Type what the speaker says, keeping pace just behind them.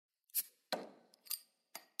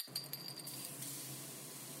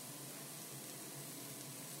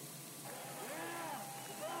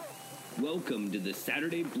Welcome to the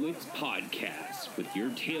Saturday Blitz podcast with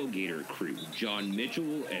your tailgater crew, John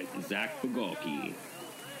Mitchell and Zach Bagalki.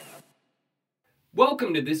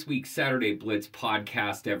 Welcome to this week's Saturday Blitz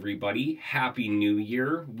podcast, everybody. Happy New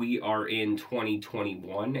Year. We are in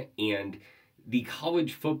 2021, and the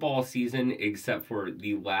college football season, except for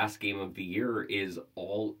the last game of the year, is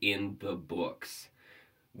all in the books.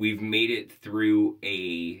 We've made it through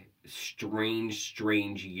a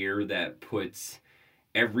strange year that puts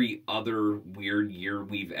every other weird year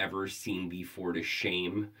we've ever seen before to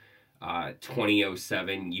shame.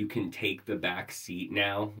 2007, you can take the back seat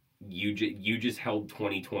now. You just held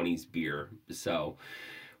 2020's beer, so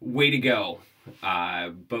way to go.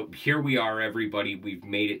 But here we are, everybody. We've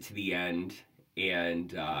made it to the end,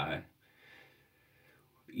 and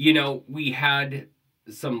we had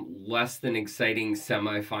some less than exciting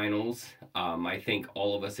semifinals. I think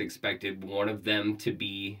all of us expected one of them to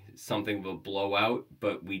be something of a blowout,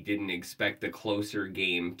 but we didn't expect the closer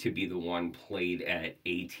game to be the one played at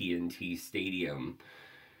AT&T Stadium.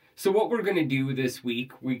 So what we're going to do this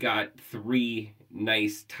week, we got 3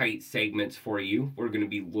 nice tight segments for you. We're going to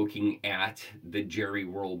be looking at the Jerry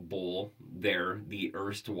World Bowl there, the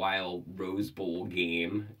erstwhile Rose Bowl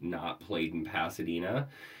game not played in Pasadena.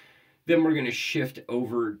 Then we're going to shift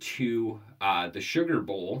over to the Sugar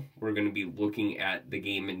Bowl. We're going to be looking at the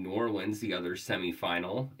game in New Orleans, the other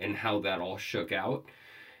semifinal, and how that all shook out.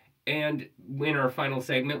 And in our final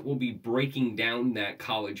segment, we'll be breaking down that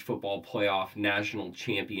college football playoff national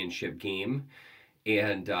championship game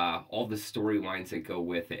and all the storylines that go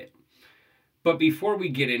with it. But before we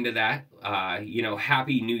get into that,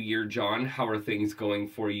 Happy New Year, John. How are things going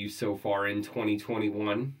for you so far in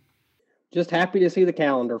 2021? Just happy to see the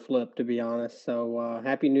calendar flip, to be honest. So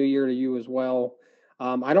Happy New Year to you as well.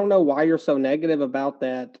 I don't know why you're so negative about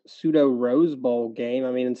that pseudo Rose Bowl game.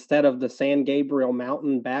 I mean, instead of the San Gabriel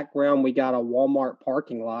Mountain background, we got a Walmart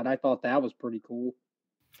parking lot. I thought that was pretty cool.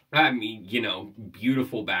 I mean,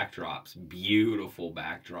 beautiful backdrops.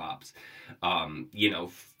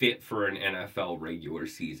 Fit for an NFL regular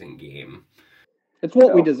season game. It's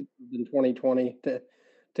what we deserved in 2020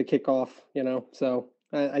 to kick off, so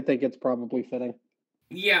I think it's probably fitting.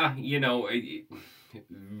 Yeah,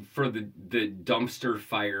 for the dumpster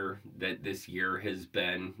fire that this year has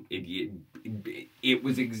been, it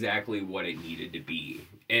was exactly what it needed to be.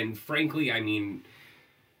 And frankly, I mean,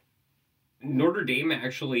 Notre Dame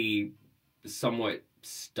actually somewhat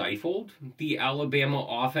stifled the Alabama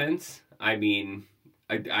offense. I mean,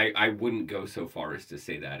 I wouldn't go so far as to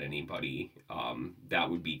say that anybody. That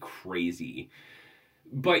would be crazy.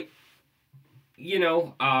 But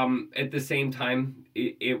at the same time,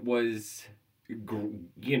 it was,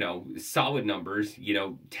 solid numbers.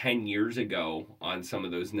 10 years ago on some of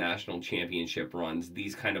those national championship runs,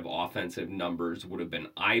 these kind of offensive numbers would have been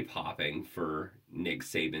eye-popping for Nick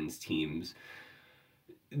Saban's teams.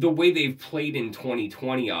 The way they've played in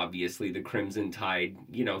 2020, obviously, the Crimson Tide,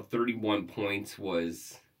 31 points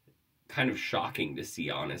was kind of shocking to see,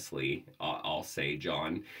 honestly, I'll say,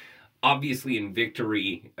 John. Obviously, in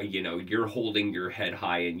victory, you're holding your head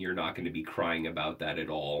high and you're not going to be crying about that at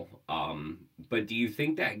all. But do you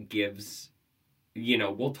think that gives,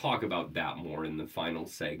 we'll talk about that more in the final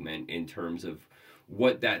segment in terms of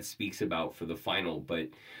what that speaks about for the final. But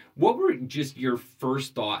what were just your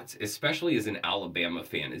first thoughts, especially as an Alabama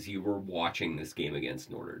fan, as you were watching this game against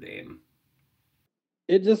Notre Dame?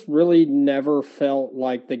 It just really never felt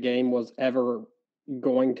like the game was ever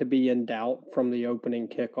going to be in doubt from the opening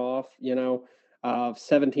kickoff.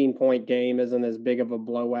 17-point game isn't as big of a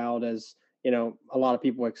blowout as a lot of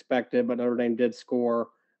people expected, but Notre Dame did score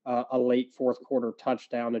a late fourth quarter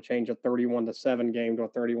touchdown to change a 31-7 game to a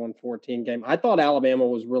 31-14 game. I thought Alabama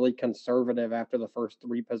was really conservative after the first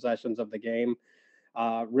 3 possessions of the game.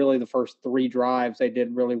 Really, the first 3 drives, they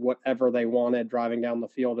did really whatever they wanted, driving down the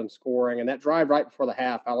field and scoring. And that drive right before the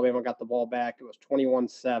half, Alabama got the ball back. It was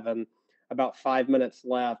 21-7. About 5 minutes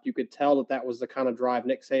left. You could tell that was the kind of drive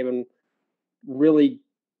Nick Saban really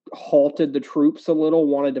halted the troops a little,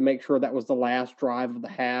 wanted to make sure that was the last drive of the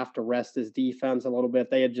half to rest his defense a little bit.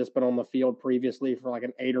 They had just been on the field previously for like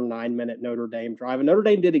an 8 or 9 minute Notre Dame drive. And Notre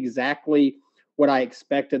Dame did exactly what I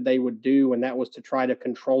expected they would do, and that was to try to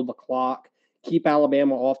control the clock, keep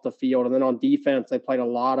Alabama off the field. And then on defense, they played a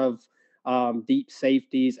lot of deep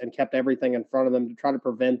safeties and kept everything in front of them to try to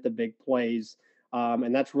prevent the big plays.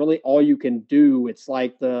 And that's really all you can do. It's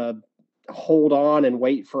like the hold on and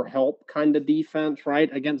wait for help kind of defense, right,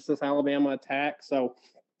 against this Alabama attack. So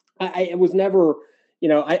it was never,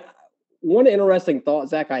 one interesting thought,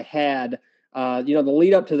 Zach, I had, the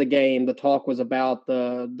lead up to the game, the talk was about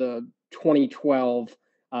the 2012,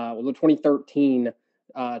 the 2013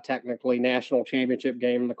 technically national championship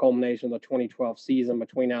game, the culmination of the 2012 season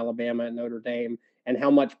between Alabama and Notre Dame, and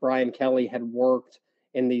how much Brian Kelly had worked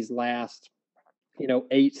in these last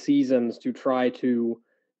 8 seasons to try to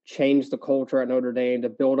change the culture at Notre Dame, to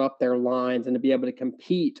build up their lines and to be able to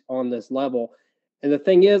compete on this level. And the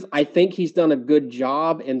thing is, I think he's done a good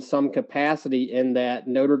job in some capacity in that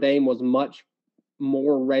Notre Dame was much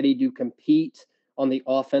more ready to compete on the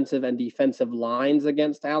offensive and defensive lines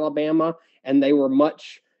against Alabama, and they were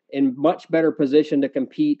much better position to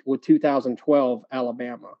compete with 2012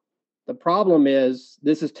 Alabama. The problem is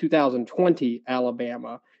this is 2020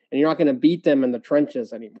 Alabama, and you're not going to beat them in the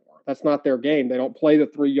trenches anymore. That's not their game. They don't play the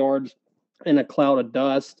 3 yards in a cloud of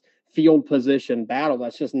dust field position battle.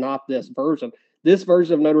 That's just not this version. This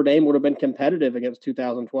version of Notre Dame would have been competitive against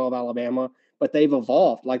 2012 Alabama, but they've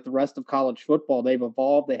evolved like the rest of college football. They've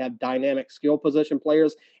evolved. They have dynamic skill position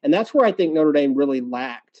players, and that's where I think Notre Dame really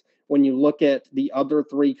lacked when you look at the other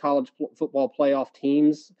 3 college football playoff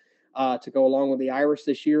teams to go along with the Irish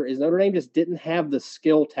this year. Is Notre Dame just didn't have the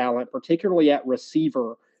skill talent, particularly at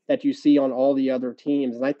receiver, that you see on all the other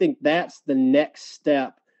teams. And I think that's the next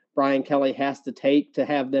step Brian Kelly has to take to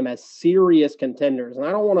have them as serious contenders. And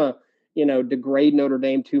I don't want to, degrade Notre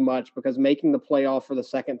Dame too much, because making the playoff for the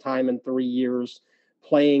second time in 3 years,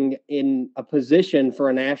 playing in a position for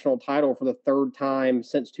a national title for the 3rd time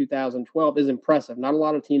since 2012 is impressive. Not a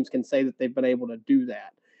lot of teams can say that they've been able to do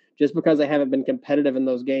that, just because they haven't been competitive in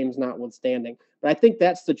those games notwithstanding. But I think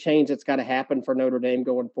that's the change that's got to happen for Notre Dame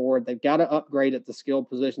going forward. They've got to upgrade at the skill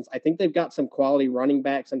positions. I think they've got some quality running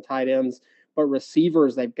backs and tight ends, but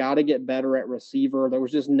receivers, they've got to get better at receiver. There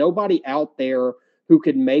was just nobody out there who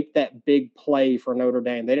could make that big play for Notre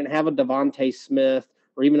Dame. They didn't have a Devontae Smith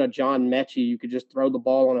or even a John Mechie. You could just throw the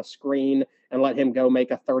ball on a screen and let him go make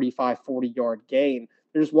a 35, 40-yard gain.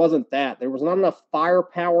 There just wasn't that. There was not enough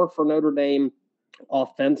firepower for Notre Dame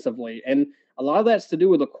offensively. And a lot of that's to do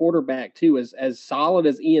with the quarterback too. As solid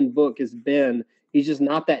as Ian Book has been, he's just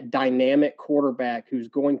not that dynamic quarterback who's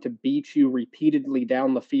going to beat you repeatedly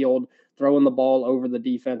down the field, throwing the ball over the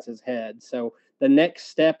defense's head. So the next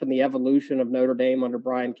step in the evolution of Notre Dame under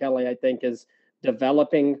Brian Kelly, I think, is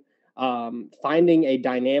developing, finding a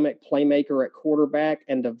dynamic playmaker at quarterback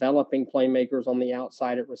and developing playmakers on the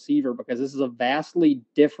outside at receiver, because this is a vastly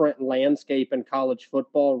different landscape in college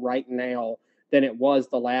football right now than it was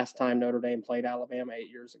the last time Notre Dame played Alabama 8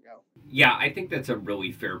 years ago. Yeah, I think that's a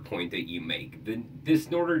really fair point that you make. This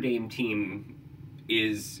Notre Dame team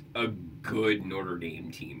is a good Notre Dame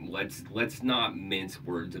team. Let's not mince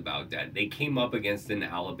words about that. They came up against an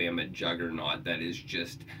Alabama juggernaut that is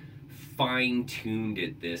just fine-tuned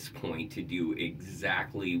at this point to do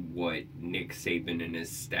exactly what Nick Saban and his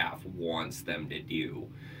staff wants them to do.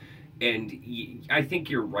 And I think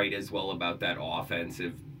you're right as well about that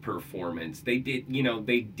offensive performance. They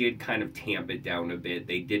did kind of tamp it down a bit.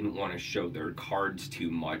 They didn't want to show their cards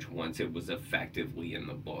too much once it was effectively in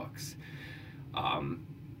the books.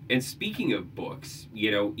 And speaking of books,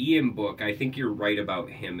 Ian Book, I think you're right about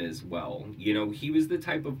him as well. He was the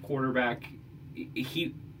type of quarterback,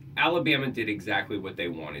 Alabama did exactly what they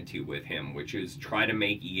wanted to with him, which is try to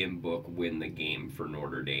make Ian Book win the game for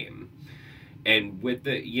Notre Dame. And with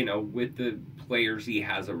the players he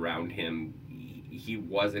has around him, he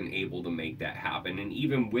wasn't able to make that happen. And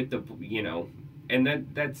even with and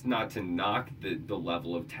that's not to knock the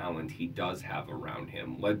level of talent he does have around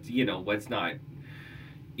him. Let's not.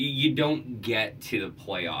 You don't get to the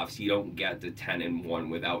playoffs, you don't get to 10-1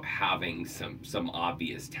 without having some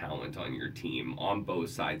obvious talent on your team on both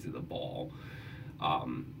sides of the ball.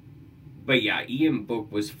 But yeah, Ian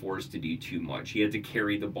Book was forced to do too much. He had to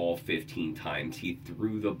carry the ball 15 times. He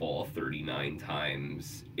threw the ball 39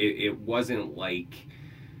 times. It wasn't like...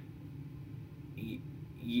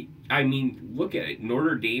 I mean, look at it.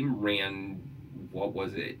 Notre Dame ran,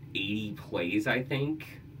 80 plays, I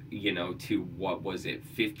think, to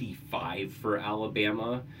 55 for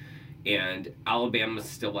Alabama. And Alabama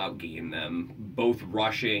still outgained them, both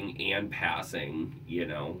rushing and passing,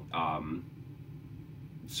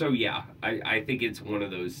 So yeah, I think it's one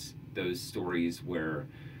of those stories where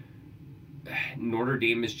Notre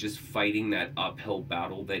Dame is just fighting that uphill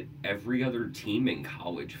battle that every other team in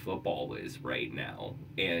college football is right now.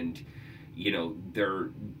 And, they're,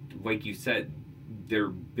 like you said, they're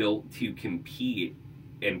built to compete.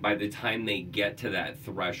 And by the time they get to that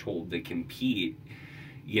threshold to compete,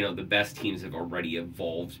 the best teams have already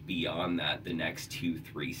evolved beyond that the next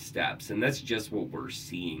 2-3 steps. And that's just what we're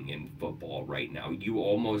seeing in football right now. You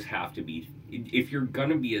almost have to be, if you're going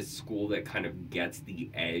to be a school that kind of gets the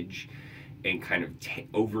edge and kind of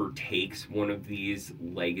overtakes one of these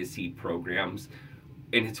legacy programs,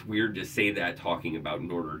 and it's weird to say that talking about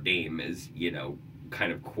Notre Dame as, you know,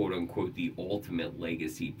 kind of quote unquote the ultimate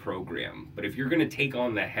legacy program. But if you're going to take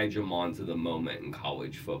on the hegemons of the moment in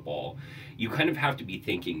college football, you kind of have to be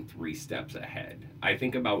thinking 3 steps ahead. I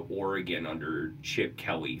think about Oregon under Chip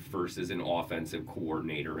Kelly, first as an offensive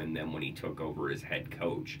coordinator and then when he took over as head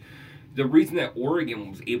coach. The reason that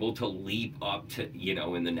Oregon was able to leap up to, you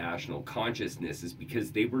know, in the national consciousness is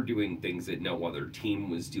because they were doing things that no other team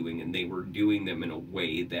was doing, and they were doing them in a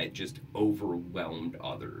way that just overwhelmed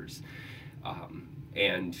others.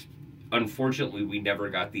 And unfortunately, we never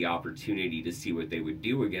got the opportunity to see what they would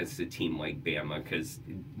do against a team like Bama because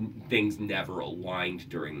things never aligned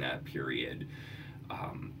during that period.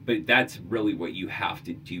 But that's really what you have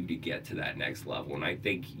to do to get to that next level. And I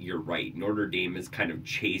think you're right. Notre Dame is kind of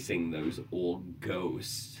chasing those old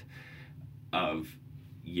ghosts of,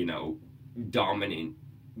 you know, dominant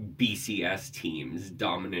BCS teams,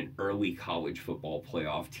 dominant early college football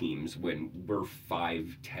playoff teams when we're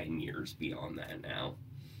 5-10 years beyond that now.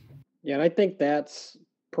 Yeah, and I think that's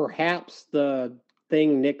perhaps the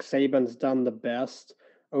thing Nick Saban's done the best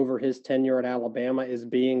over his tenure at Alabama is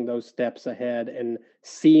being those steps ahead and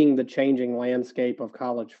seeing the changing landscape of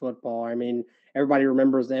college football. I mean, everybody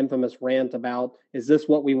remembers the infamous rant about, is this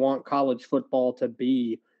what we want college football to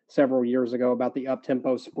be, several years ago about the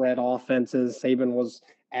up-tempo spread offenses. Saban was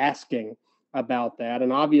asking about that.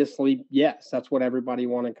 And obviously, yes, that's what everybody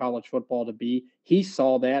wanted college football to be. He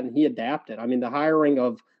saw that and he adapted. I mean, the hiring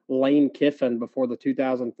of Lane Kiffin before the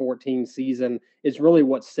 2014 season is really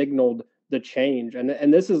what signaled the change.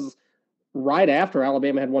 And this is right after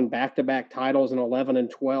Alabama had won back-to-back titles in 11 and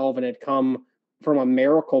 12 and had come from a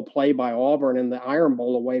miracle play by Auburn in the Iron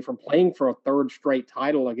Bowl away from playing for a 3rd straight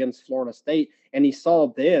title against Florida State. And he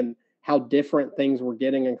saw then how different things were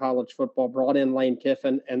getting in college football, brought in Lane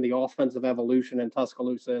Kiffin, and the offensive evolution in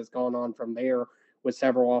Tuscaloosa has gone on from there with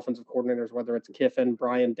several offensive coordinators, whether it's Kiffin,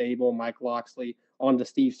 Brian Dable, Mike Locksley, on to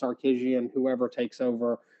Steve Sarkisian, whoever takes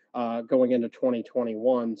over going into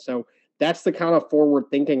 2021. So that's the kind of forward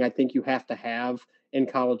thinking I think you have to have in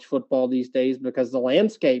college football these days, because the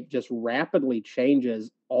landscape just rapidly changes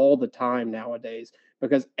all the time nowadays,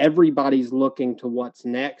 because everybody's looking to what's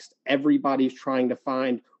next. Everybody's trying to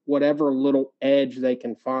find whatever little edge they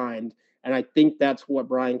can find. And I think that's what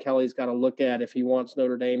Brian Kelly's got to look at if he wants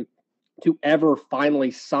Notre Dame to ever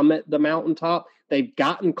finally summit the mountaintop. They've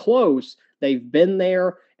gotten close. They've been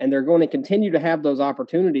there, and they're going to continue to have those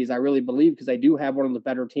opportunities, I really believe, because they do have one of the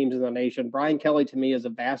better teams in the nation. Brian Kelly, to me, is a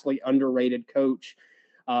vastly underrated coach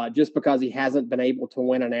just because he hasn't been able to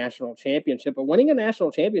win a national championship. But winning a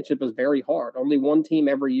national championship is very hard. Only one team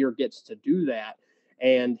every year gets to do that,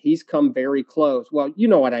 and he's come very close. Well, you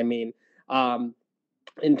know what I mean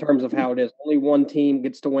in terms of how it is. Only one team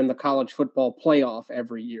gets to win the college football playoff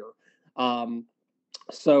every year.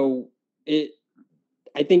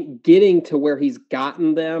 I think getting to where he's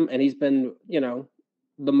gotten them, and he's been, you know,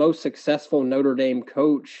 the most successful Notre Dame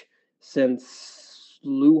coach since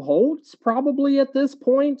Lou Holtz probably at this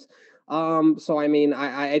point. So, I mean,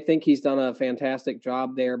 I think he's done a fantastic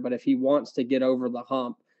job there, but if he wants to get over the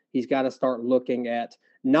hump, he's got to start looking at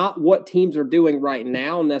not what teams are doing right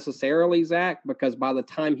now necessarily, Zach, because by the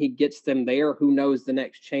time he gets them there, who knows the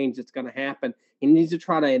next change that's going to happen. He needs to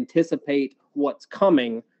try to anticipate what's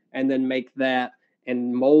coming and then make that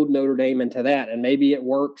and mold Notre Dame into that. And maybe it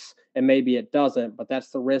works and maybe it doesn't, but that's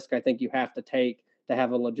the risk I think you have to take to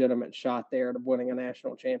have a legitimate shot there of winning a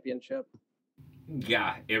national championship.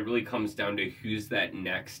 Yeah, it really comes down to who's that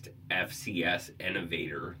next FCS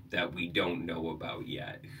innovator that we don't know about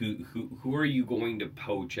yet. Who are you going to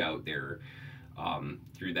poach out there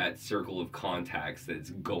through that circle of contacts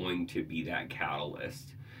that's going to be that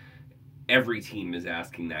catalyst? Every team is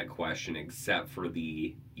asking that question except for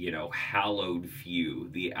the, you know, hallowed few,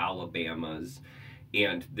 the Alabamas,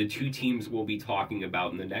 and the 2 teams we'll be talking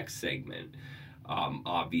about in the next segment,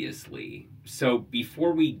 obviously. So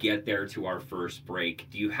before we get there to our first break,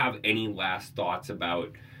 do you have any last thoughts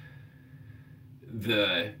about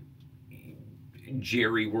the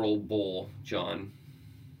Jerry World Bowl, John?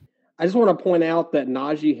 I just want to point out that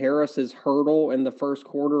Najee Harris's hurdle in the first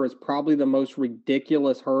quarter is probably the most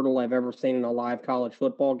ridiculous hurdle I've ever seen in a live college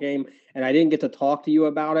football game. And I didn't get to talk to you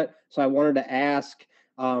about it. So I wanted to ask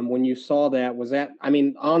when you saw that, was that, I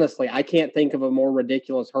mean, honestly, I can't think of a more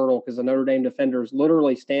ridiculous hurdle because the Notre Dame defender is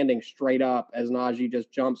literally standing straight up as Najee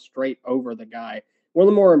just jumps straight over the guy. One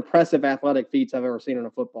of the more impressive athletic feats I've ever seen on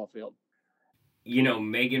a football field. You know,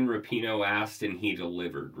 Megan Rapinoe asked and he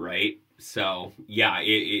delivered, right? So, yeah,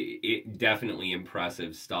 it definitely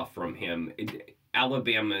impressive stuff from him.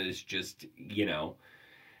 Alabama is just, you know,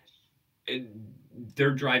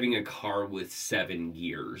 they're driving a car with 7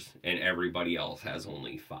 gears and everybody else has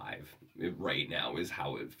only 5 right now is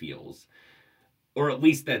how it feels. Or at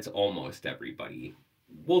least that's almost everybody.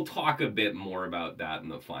 We'll talk a bit more about that in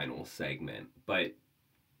the final segment, but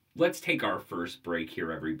let's take our first break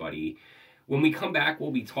here, everybody. When we come back,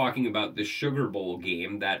 we'll be talking about the Sugar Bowl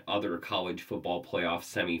game, that other college football playoff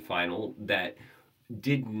semifinal that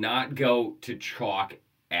did not go to chalk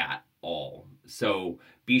at all. So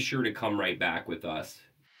be sure to come right back with us.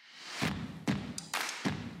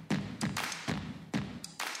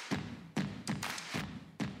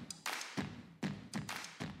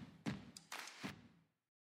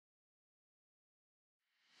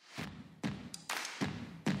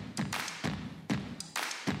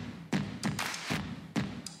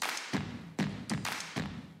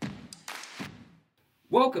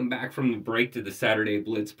 Welcome back from the break to the Saturday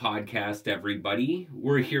Blitz podcast, everybody.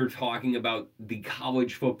 We're here talking about the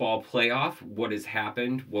college football playoff, what has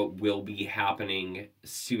happened, what will be happening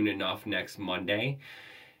soon enough next Monday.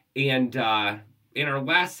 And in our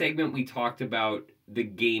last segment, we talked about the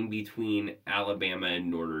game between Alabama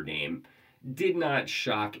and Notre Dame. Did not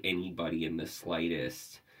shock anybody in the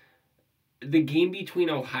slightest. The game between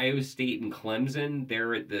Ohio State and Clemson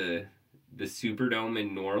there at the Superdome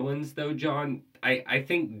in New Orleans, though, John, I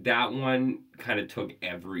think that one kind of took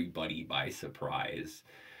everybody by surprise.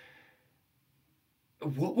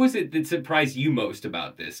 What was it that surprised you most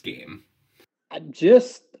about this game?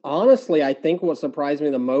 Honestly, I think what surprised me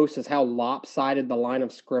the most is how lopsided the line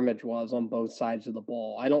of scrimmage was on both sides of the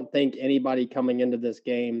ball. I don't think anybody coming into this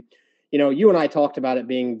game, you and I talked about it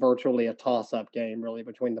being virtually a toss-up game, really,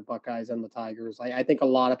 between the Buckeyes and the Tigers. I think a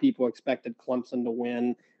lot of people expected Clemson to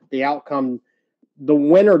win. The outcome, the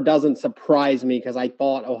winner doesn't surprise me because I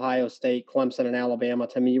thought Ohio State, Clemson, and Alabama,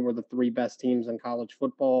 to me, were the 3 best teams in college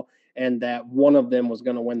football, and that one of them was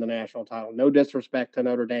going to win the national title. No disrespect to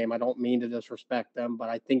Notre Dame. I don't mean to disrespect them, but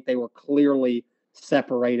I think they were clearly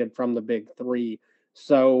separated from the big 3.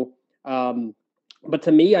 So, but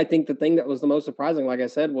to me, I think the thing that was the most surprising, like I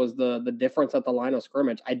said, was the difference at the line of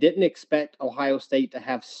scrimmage. I didn't expect Ohio State to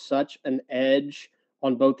have such an edge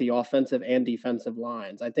on both the offensive and defensive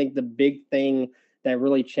lines. I think the big thing that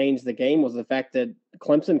really changed the game was the fact that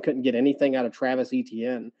Clemson couldn't get anything out of Travis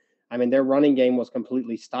Etienne. I mean, their running game was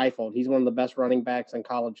completely stifled. He's one of the best running backs in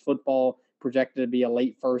college football, projected to be a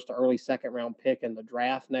late first to early second round pick in the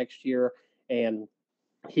draft next year. And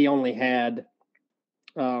he only had,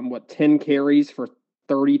 10 carries for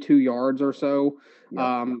 32 yards or so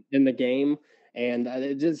in the game. And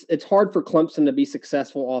it's hard for Clemson to be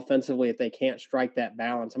successful offensively if they can't strike that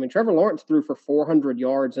balance. I mean, Trevor Lawrence threw for 400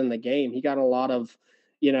 yards in the game. He got a lot of,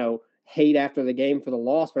 hate after the game for the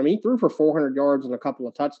loss. But I mean, he threw for 400 yards and a couple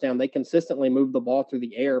of touchdowns. They consistently moved the ball through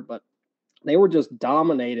the air, but they were just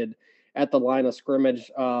dominated at the line of scrimmage.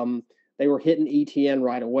 They were hitting ETN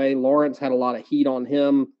right away. Lawrence had a lot of heat on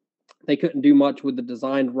him. They couldn't do much with the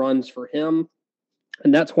designed runs for him.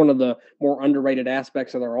 And that's one of the more underrated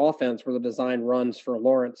aspects of their offense were the design runs for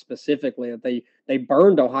Lawrence specifically. That they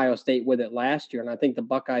burned Ohio State with it last year, and I think the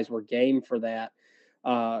Buckeyes were game for that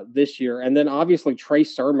this year. And then obviously Trey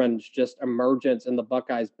Sermon's just emergence in the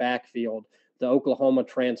Buckeyes backfield, the Oklahoma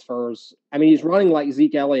transfers. I mean, he's running like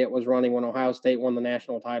Zeke Elliott was running when Ohio State won the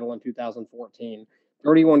national title in 2014.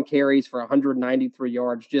 31 carries for 193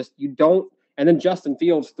 yards. And then Justin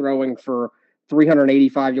Fields throwing for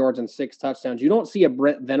 385 yards and 6 touchdowns. You don't see a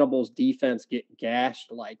Brent Venables defense get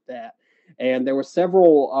gashed like that. And there were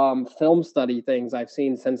several film study things I've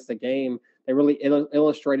seen since the game. They really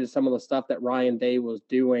illustrated some of the stuff that Ryan Day was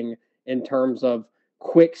doing in terms of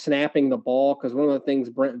quick snapping the ball. Because one of the things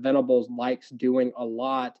Brent Venables likes doing a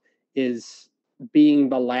lot is being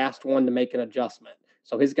the last one to make an adjustment.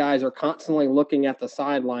 So his guys are constantly looking at the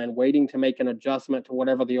sideline, waiting to make an adjustment to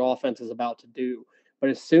whatever the offense is about to do. But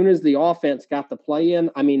as soon as the offense got the play in,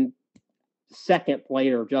 I mean, second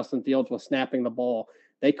later, Justin Fields was snapping the ball.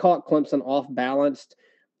 They caught Clemson off balanced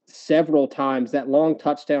several times. That long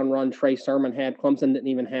touchdown run Trey Sermon had, Clemson didn't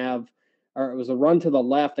even have, or it was a run to the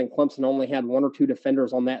left, and Clemson only had 1 or 2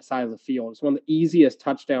 defenders on that side of the field. It's one of the easiest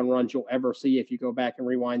touchdown runs you'll ever see if you go back and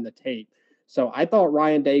rewind the tape. So I thought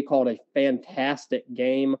Ryan Day called a fantastic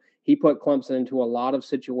game. He put Clemson into a lot of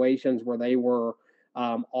situations where they were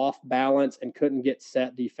off balance and couldn't get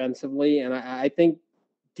set defensively. And I think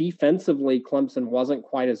defensively, Clemson wasn't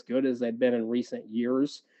quite as good as they'd been in recent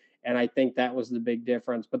years. And I think that was the big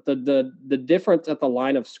difference. But the difference at the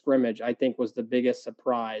line of scrimmage, I think, was the biggest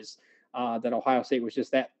surprise, that Ohio State was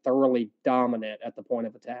just that thoroughly dominant at the point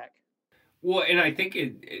of attack. Well, and I think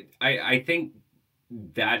I think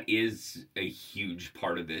That is a huge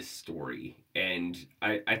part of this story. And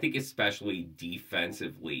I think especially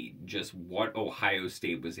defensively, just what Ohio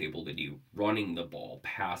State was able to do, running the ball,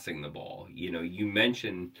 passing the ball. You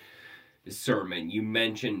mentioned Sermon, you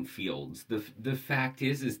mentioned Fields. The fact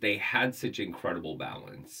is they had such incredible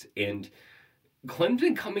balance. And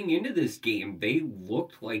Clemson coming into this game, they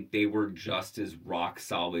looked like they were just as rock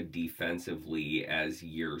solid defensively as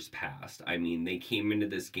years past. I mean, they came into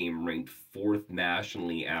this game ranked fourth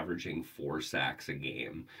nationally, averaging 4 sacks a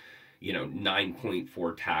game.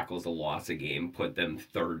 9.4 tackles a loss a game put them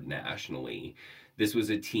third nationally. This was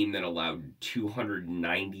a team that allowed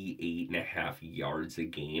 298.5 yards a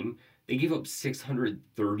game. They gave up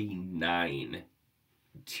 639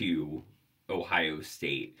 to Ohio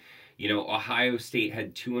State. Ohio State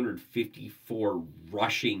had 254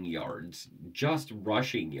 rushing yards, just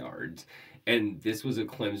rushing yards. And this was a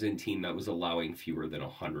Clemson team that was allowing fewer than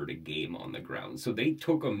 100 a game on the ground. So they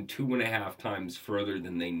took them 2.5 times further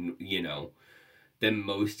than than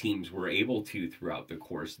most teams were able to throughout the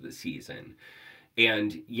course of the season.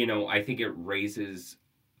 And, I think it raises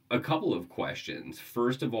a couple of questions.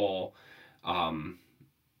 First of all,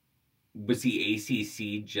 was the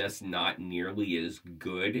ACC just not nearly as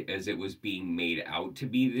good as it was being made out to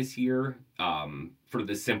be this year? For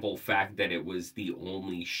the simple fact that it was the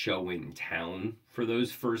only show in town for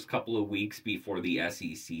those first couple of weeks before the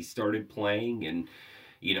SEC started playing, and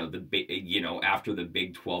after the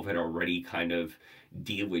Big 12 had already kind of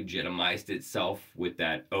delegitimized itself with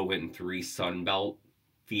that 0-3 Sun Belt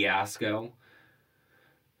fiasco.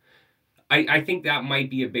 I think that might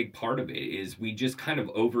be a big part of it, is we just kind of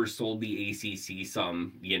oversold the ACC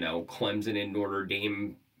some. Clemson and Notre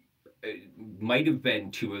Dame might have been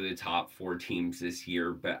 2 of the top 4 teams this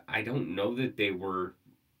year, but I don't know that they were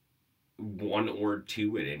 1 or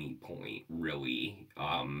 2 at any point, really.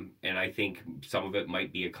 And I think some of it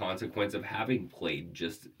might be a consequence of having played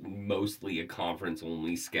just mostly a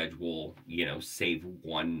conference-only schedule, save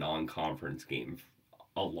 1 non-conference game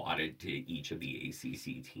allotted to each of the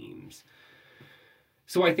ACC teams.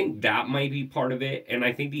 So I think that might be part of it. And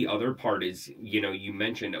I think the other part is, you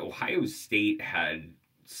mentioned Ohio State had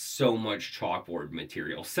so much chalkboard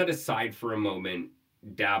material. Set aside for a moment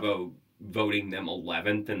Dabo voting them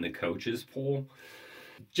 11th in the coaches poll.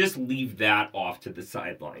 Just leave that off to the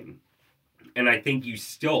sideline. And I think you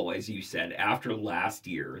still, as you said, after last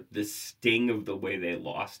year, the sting of the way they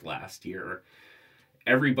lost last year,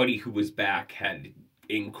 everybody who was back had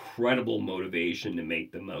incredible motivation to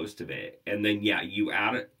make the most of it. And then you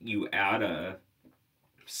add a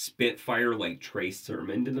spitfire like Trey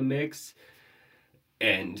Sermon to the mix,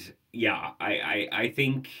 and I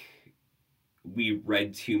think we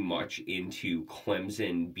read too much into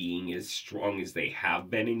Clemson being as strong as they have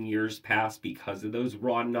been in years past because of those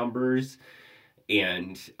raw numbers,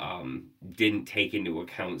 and didn't take into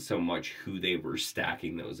account so much who they were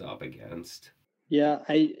stacking those up against. Yeah,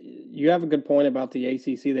 you have a good point about the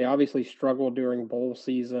ACC. They obviously struggled during bowl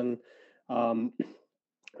season. And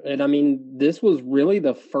I mean, this was really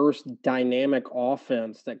the first dynamic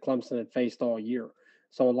offense that Clemson had faced all year.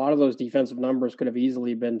 So a lot of those defensive numbers could have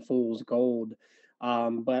easily been fool's gold.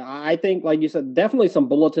 But I think, like you said, definitely some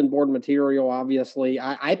bulletin board material, obviously.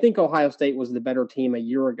 I think Ohio State was the better team a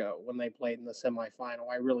year ago when they played in the semifinal.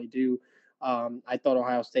 I really do. I thought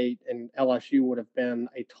Ohio State and LSU would have been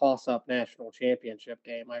a toss-up national championship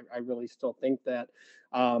game. I really still think that.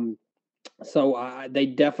 So they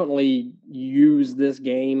definitely used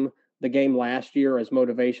the game last year, as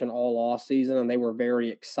motivation all off season, and they were very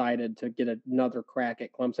excited to get another crack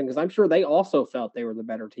at Clemson, because I'm sure they also felt they were the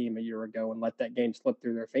better team a year ago and let that game slip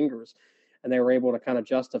through their fingers, and they were able to kind of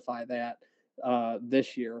justify that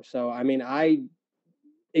this year. So I mean, I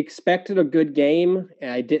expected a good game, and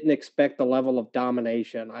I didn't expect the level of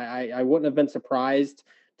domination. I wouldn't have been surprised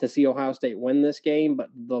to see Ohio State win this game, but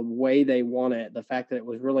the way they won it, the fact that it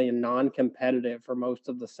was really non-competitive for most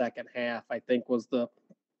of the second half, I think was the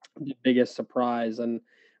biggest surprise and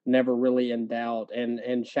never really in doubt.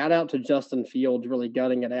 And shout out to Justin Fields really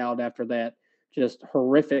gutting it out after that just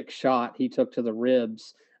horrific shot he took to the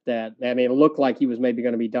ribs. That, I mean, it looked like he was maybe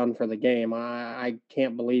going to be done for the game. I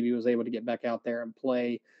can't believe he was able to get back out there and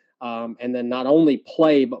play. And then not only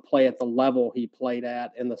play, but play at the level he played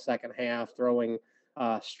at in the second half, throwing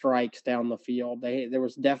strikes down the field. There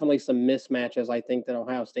was definitely some mismatches, I think, that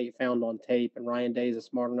Ohio State found on tape, and Ryan Day is a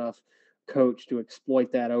smart enough coach to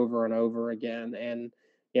exploit that over and over again. And,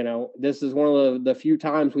 this is one of the few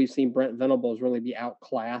times we've seen Brent Venables really be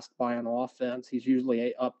outclassed by an offense. He's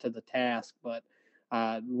usually up to the task, but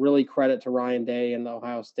really credit to Ryan Day and the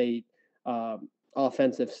Ohio State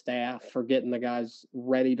offensive staff for getting the guys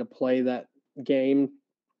ready to play that game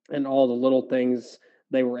and all the little things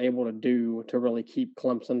they were able to do to really keep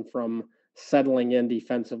Clemson from settling in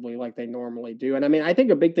defensively like they normally do. And I mean, I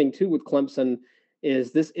think a big thing too with Clemson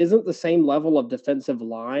is this isn't the same level of defensive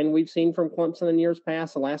line we've seen from Clemson in years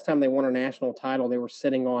past. The last time they won a national title, they were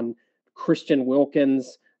sitting on Christian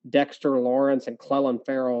Wilkins, Dexter Lawrence, and Clelin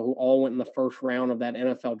Ferrell, who all went in the first round of that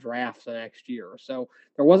NFL draft the next year. So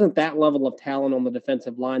there wasn't that level of talent on the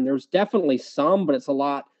defensive line. There's definitely some, but it's a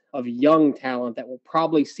lot of young talent that we'll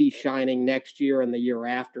probably see shining next year and the year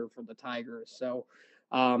after for the Tigers. So,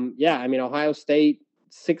 yeah, I mean, Ohio State,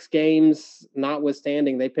 6 games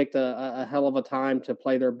notwithstanding, they picked a hell of a time to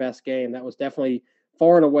play their best game. That was definitely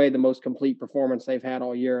far and away the most complete performance they've had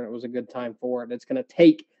all year, and it was a good time for it. It's going to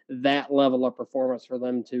take that level of performance for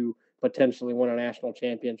them to potentially win a national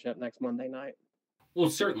championship next Monday night. Well,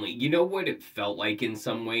 certainly. You know what it felt like in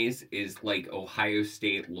some ways is like Ohio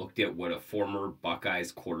State looked at what a former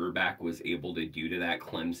Buckeyes quarterback was able to do to that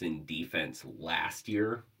Clemson defense last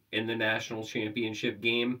year in the national championship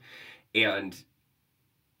game and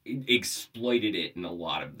exploited it in a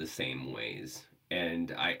lot of the same ways.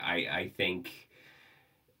 And I think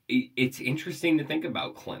it's interesting to think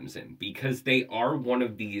about Clemson because they are one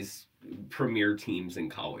of these premier teams in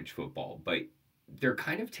college football, but they're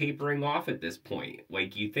kind of tapering off at this point.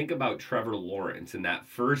 Like, you think about Trevor Lawrence in that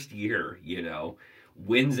first year,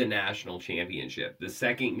 wins a national championship. The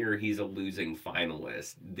second year, he's a losing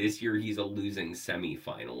finalist. This year, he's a losing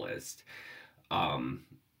semifinalist.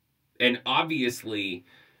 And obviously,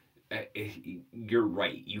 you're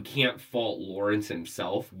right. You can't fault Lawrence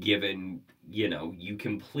himself, given, you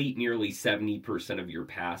complete nearly 70% of your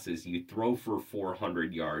passes. You throw for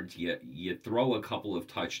 400 yards. You throw a couple of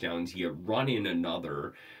touchdowns. You run in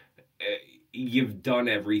another. You've done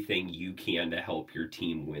everything you can to help your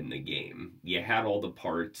team win the game. You had all the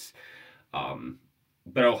parts.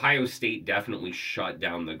 But Ohio State definitely shut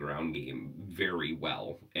down the ground game very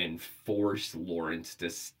well and forced Lawrence to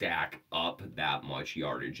stack up that much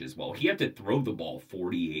yardage as well. He had to throw the ball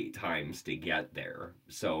 48 times to get there.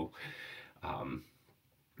 So,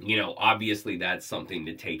 obviously that's something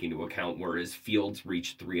to take into account, whereas Fields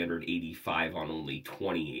reached 385 on only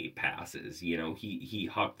 28 passes. He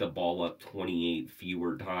hucked the ball up 28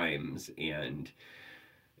 fewer times, and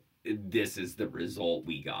this is the result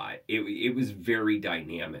we got. It was very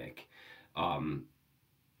dynamic.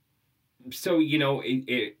 So,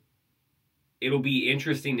 it'll be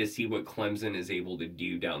interesting to see what Clemson is able to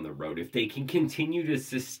do down the road. If they can continue to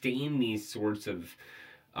sustain these sorts of,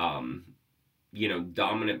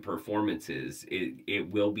 dominant performances, it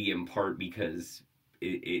will be in part because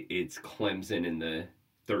it's Clemson and the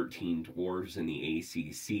 13 dwarves in the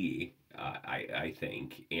ACC. I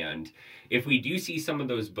think. And if we do see some of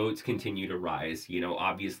those boats continue to rise,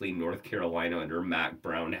 obviously North Carolina under Mack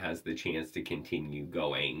Brown has the chance to continue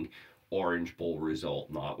going, Orange Bowl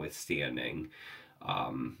result notwithstanding.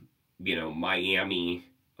 Miami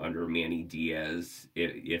under Manny Diaz,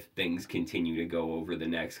 if things continue to go over the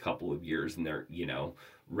next couple of years and they're,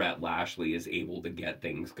 Rhett Lashley is able to get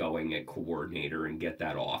things going at coordinator and get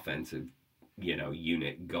that offensive,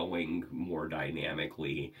 unit going more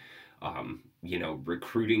dynamically.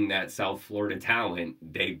 Recruiting that South Florida talent,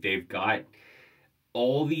 they've got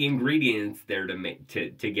all the ingredients there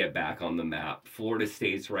to get back on the map. Florida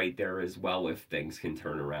State's right there as well if things can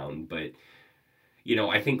turn around. But,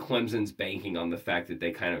 I think Clemson's banking on the fact that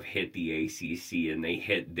they kind of hit the ACC and they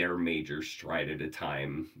hit their major stride at a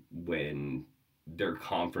time when their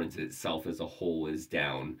conference itself as a whole is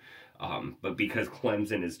down. But because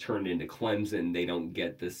Clemson is turned into Clemson, they don't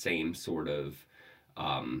get the same sort of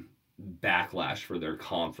backlash for their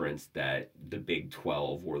conference that the Big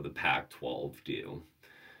 12 or the Pac-12 do.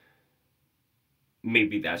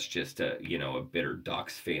 Maybe that's just a bitter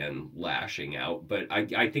Ducks fan lashing out, but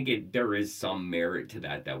I think there is some merit to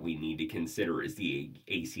that we need to consider. Is the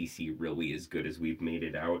ACC really as good as we've made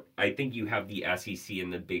it out? I think you have the SEC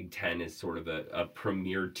and the Big Ten as sort of a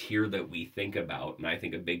premier tier that we think about, and I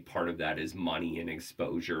think a big part of that is money and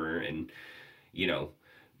exposure, and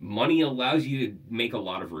money allows you to make a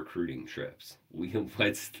lot of recruiting trips.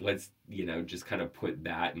 Let's just kind of put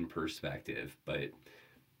that in perspective. But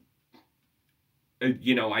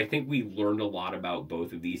I think we learned a lot about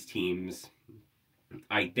both of these teams.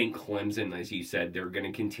 I think Clemson, as you said, they're going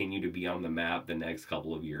to continue to be on the map the next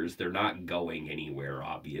couple of years. They're not going anywhere,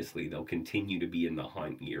 obviously. They'll continue to be in the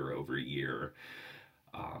hunt year over year.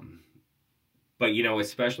 But,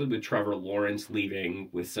 especially with Trevor Lawrence leaving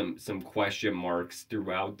with some question marks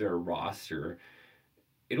throughout their roster,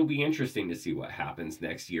 it'll be interesting to see what happens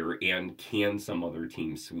next year, and can some other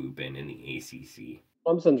teams swoop in the ACC?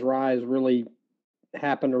 Clemson's rise really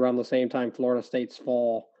happened around the same time Florida State's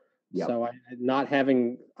fall. Yep. So not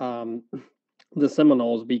having the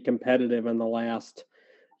Seminoles be competitive in the last,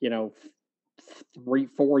 3-4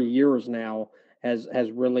 years now has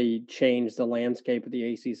really changed the landscape of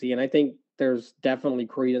the ACC. And I think there's definitely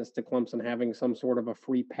credence to Clemson having some sort of a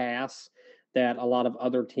free pass that a lot of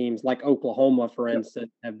other teams, like Oklahoma, for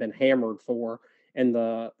instance, have been hammered for in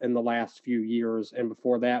the last few years. And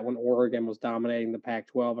before that, when Oregon was dominating the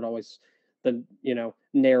Pac-12, it always the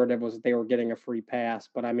narrative was they were getting a free pass.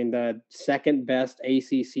 But I mean, the second best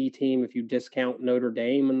ACC team, if you discount Notre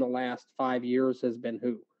Dame in the last 5 years, has been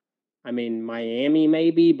who? I mean, Miami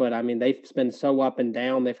maybe, but I mean, they've been so up and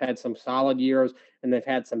down. They've had some solid years and they've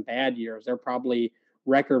had some bad years. They're probably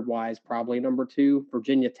record-wise probably number 2.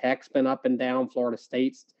 Virginia Tech's been up and down. Florida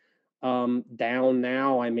State's down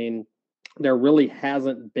now. I mean, there really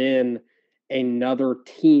hasn't been another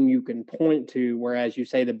team you can point to, whereas you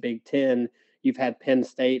say the Big Ten, you've had Penn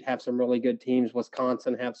State have some really good teams.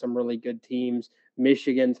 Wisconsin have some really good teams.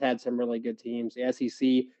 Michigan's had some really good teams. The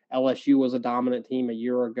SEC, LSU was a dominant team a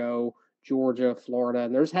year ago. Georgia, Florida,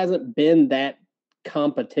 and there hasn't been that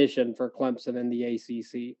competition for Clemson in the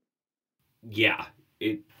ACC. Yeah,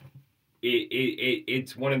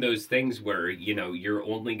 it's one of those things where, you're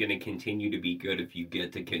only going to continue to be good if you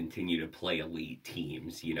get to continue to play elite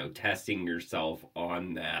teams, testing yourself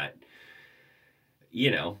on that,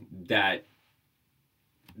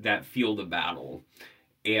 that field of battle.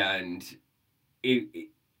 And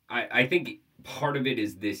I think part of it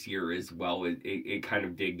is this year as well. It kind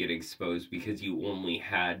of did get exposed because you only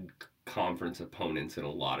had conference opponents in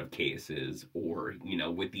a lot of cases, or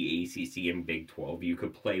with the ACC and Big 12 you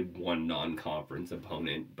could play one non-conference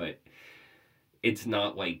opponent, but it's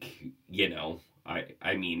not like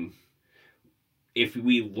I mean, if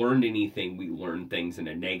we learned anything, we learned things in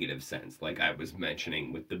a negative sense, like I was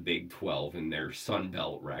mentioning with the Big 12 and their Sun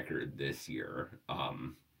Belt record this year,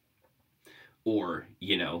 or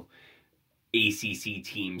ACC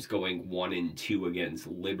teams going 1-2 against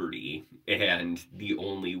Liberty and the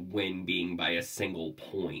only win being by a single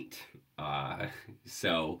point.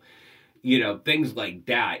 So, things like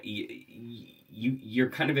that, you're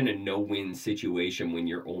kind of in a no-win situation when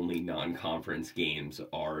your only non-conference games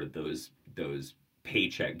are those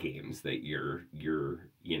paycheck games that you're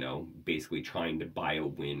basically trying to buy a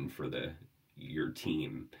win for your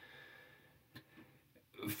team.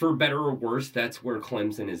 For better or worse, that's where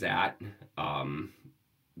Clemson is at.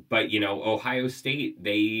 But, Ohio State,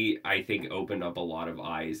 I think, opened up a lot of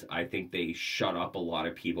eyes. I think they shut up a lot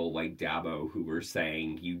of people like Dabo who were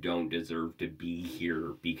saying you don't deserve to be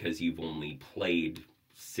here because you've only played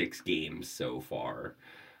 6 games so far.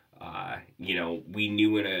 We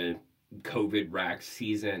knew in a COVID-racked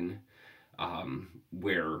season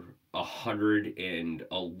where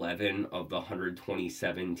 111 of the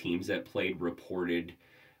 127 teams that played reported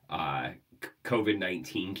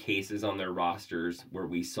COVID-19 cases on their rosters, where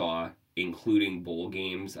we saw, including bowl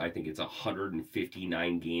games, I think it's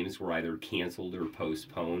 159 games were either canceled or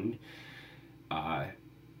postponed.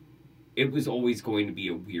 It was always going to be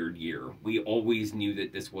a weird year. We always knew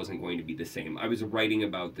that this wasn't going to be the same. I was writing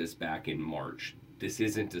about this back in March. This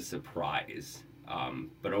isn't a surprise.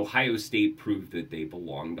 But Ohio State proved that they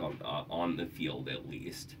belonged on the field at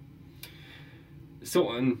least. So,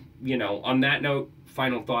 on that note,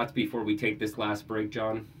 final thoughts before we take this last break,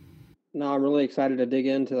 John? No, I'm really excited to dig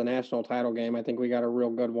into the national title game. I think we got a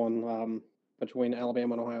real good one between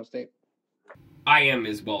Alabama and Ohio State. I am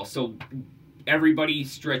as well. So, everybody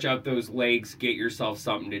stretch out those legs, get yourself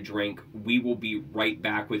something to drink. We will be right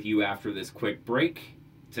back with you after this quick break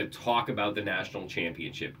to talk about the national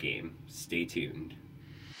championship game. Stay tuned.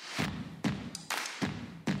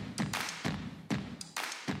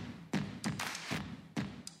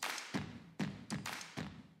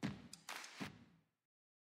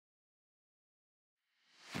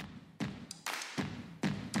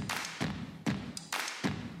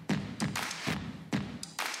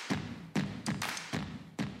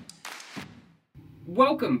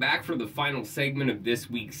 Welcome back for the final segment of this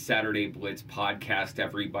week's Saturday Blitz podcast,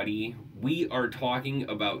 everybody. We are talking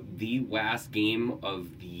about the last game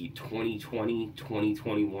of the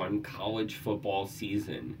 2020-2021 college football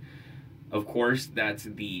season. Of course, that's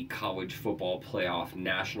the College Football Playoff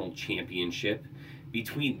National Championship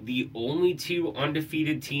between the only 2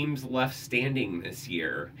 undefeated teams left standing this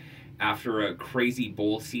year after a crazy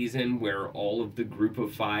bowl season where all of the group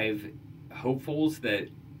of 5 hopefuls that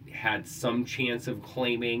had some chance of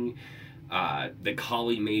claiming the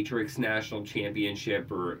Colley Matrix National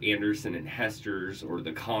Championship, or Anderson and Hester's, or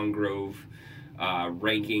the Congrove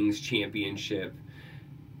Rankings Championship,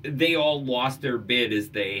 they all lost their bid as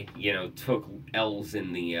they, took L's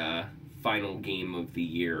in the final game of the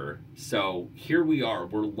year. So here we are.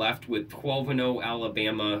 We're left with 12-0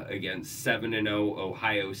 Alabama against 7-0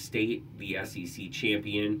 Ohio State, the SEC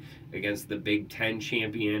champion, against the Big Ten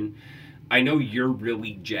champion. I know you're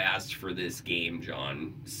really jazzed for this game,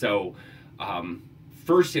 John. So,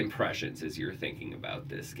 first impressions as you're thinking about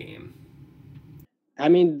this game. I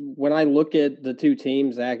mean, when I look at the two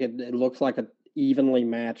teams, Zach, it looks like an evenly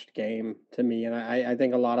matched game to me. And I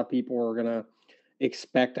think a lot of people are going to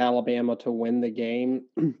expect Alabama to win the game.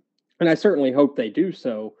 And I certainly hope they do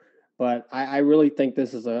so. But I really think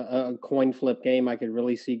this is a coin flip game. I could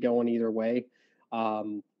really see going either way.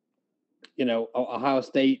 Ohio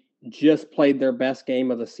State just played their best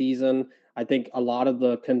game of the season. I think a lot of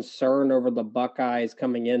the concern over the Buckeyes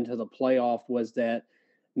coming into the playoff was that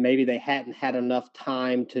maybe they hadn't had enough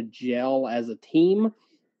time to gel as a team.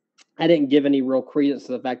 I didn't give any real credence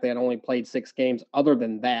to the fact they had only played 6 games. Other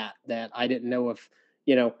than that I didn't know if,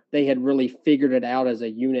 they had really figured it out as a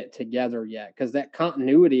unit together yet. Because that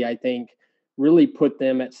continuity, I think, really put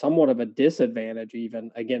them at somewhat of a disadvantage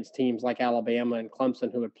even against teams like Alabama and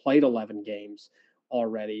Clemson, who had played 11 games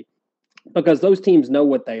already, because those teams know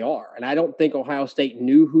what they are. And I don't think Ohio State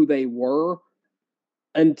knew who they were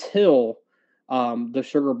until the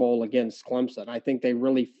Sugar Bowl against Clemson. I think they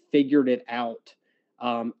really figured it out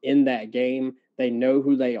in that game. They know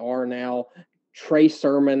who they are now. Trey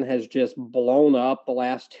Sermon has just blown up the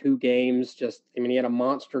last 2 games. He had a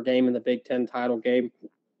monster game in the Big Ten title game,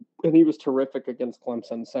 and he was terrific against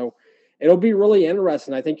Clemson. So it'll be really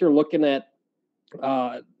interesting. I think you're looking at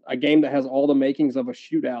a game that has all the makings of a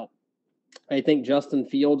shootout. I think Justin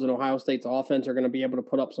Fields and Ohio State's offense are going to be able to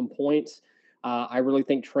put up some points. I really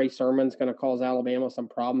think Trey Sermon's going to cause Alabama some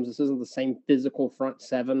problems. This isn't the same physical front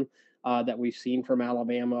seven that we've seen from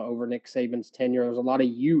Alabama over Nick Saban's tenure. There's a lot of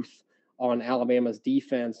youth on Alabama's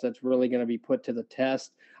defense that's really going to be put to the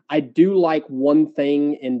test. I do like one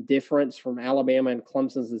thing in difference from Alabama and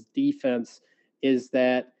Clemson's defense is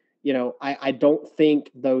that, I don't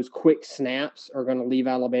think those quick snaps are going to leave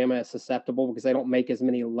Alabama as susceptible because they don't make as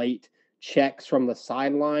many late checks from the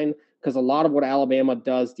sideline. Because a lot of what Alabama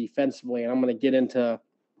does defensively, and I'm going to get into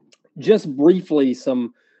just briefly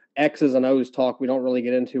some X's and O's talk we don't really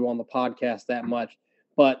get into on the podcast that much,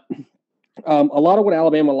 but a lot of what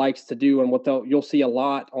Alabama likes to do and what you'll see a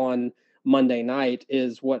lot on Monday night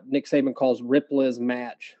is what Nick Saban calls Ripley's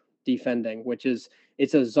match defending, which is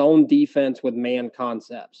it's a zone defense with man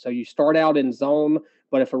concepts. So you start out in zone,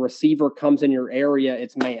 but if a receiver comes in your area,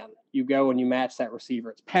 it's man. You go and you match that receiver.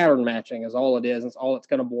 It's pattern matching is all it is. It's all it's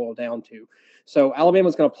going to boil down to. So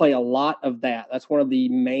Alabama's going to play a lot of that. That's one of the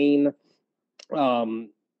main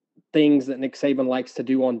things that Nick Saban likes to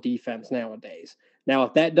do on defense nowadays. Now,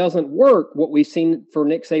 if that doesn't work, what we've seen for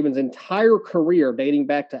Nick Saban's entire career, dating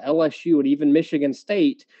back to LSU and even Michigan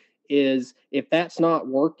State, is if that's not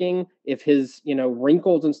working, if his,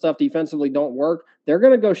 wrinkles and stuff defensively don't work, they're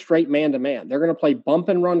going to go straight man-to-man. They're going to play bump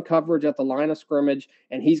and run coverage at the line of scrimmage,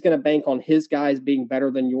 and he's going to bank on his guys being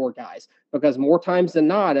better than your guys. Because more times than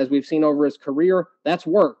not, as we've seen over his career, that's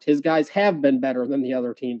worked. His guys have been better than the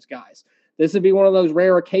other team's guys. This would be one of those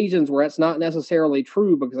rare occasions where it's not necessarily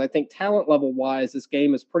true, because I think talent level-wise, this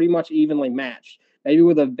game is pretty much evenly matched. Maybe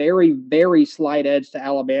with a very, very slight edge to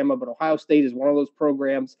Alabama, but Ohio State is one of those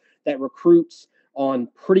programs that recruits on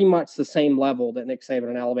pretty much the same level that Nick Saban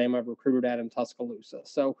and Alabama have recruited at in Tuscaloosa.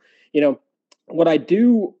 So, what I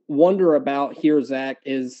do wonder about here, Zach,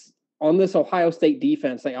 is on this Ohio State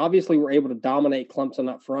defense, they obviously were able to dominate Clemson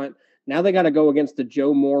up front. Now they got to go against the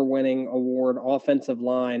Joe Moore winning award offensive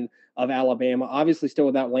line of Alabama, obviously still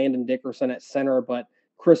without Landon Dickerson at center, but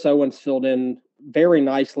Chris Owens filled in very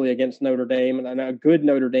nicely against Notre Dame and a good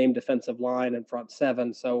Notre Dame defensive line in front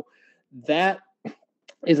seven. So that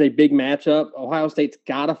is a big matchup. Ohio State's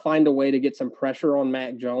got to find a way to get some pressure on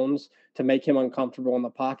Mac Jones to make him uncomfortable in the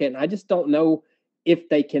pocket. And I just don't know if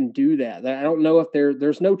they can do that. I don't know if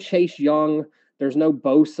there's no Chase Young, there's no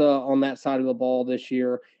Bosa on that side of the ball this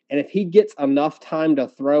year. And if he gets enough time to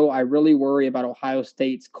throw, I really worry about Ohio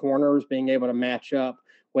State's corners being able to match up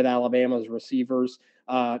with Alabama's receivers.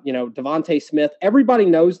 Devontae Smith, everybody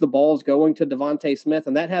knows the ball's going to Devontae Smith,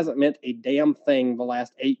 and that hasn't meant a damn thing the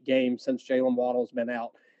last 8 games since Jalen Waddle's been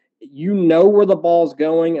out. You know where the ball's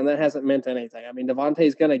going, and that hasn't meant anything. I mean,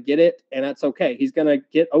 Devontae's going to get it, and that's okay. He's going to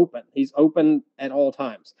get open. He's open at all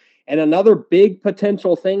times. And another big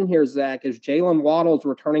potential thing here, Zach, is Jalen Waddle's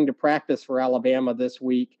returning to practice for Alabama this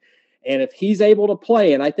week. And if he's able to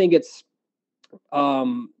play, and I think it's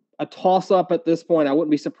a toss-up at this point, I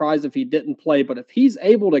wouldn't be surprised if he didn't play. But if he's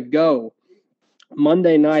able to go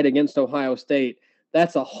Monday night against Ohio State,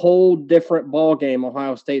 that's a whole different ball game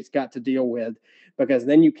Ohio State's got to deal with, because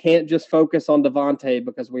then you can't just focus on Devontae,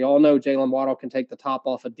 because we all know Jalen Waddle can take the top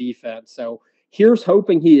off of defense. So here's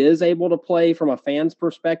hoping he is able to play from a fan's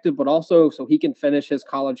perspective, but also so he can finish his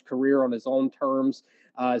college career on his own terms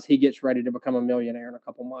as he gets ready to become a millionaire in a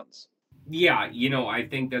couple months. Yeah, I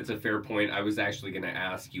think that's a fair point. I was actually going to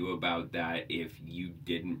ask you about that if you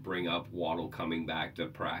didn't bring up Waddle coming back to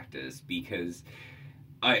practice, because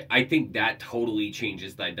I think that totally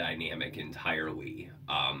changes the dynamic entirely.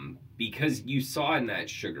 Because you saw in that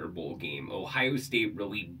Sugar Bowl game, Ohio State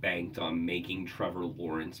really banked on making Trevor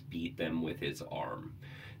Lawrence beat them with his arm.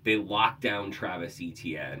 They locked down Travis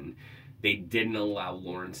Etienne. They didn't allow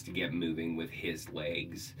Lawrence to get moving with his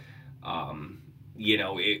legs.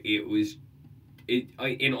 It was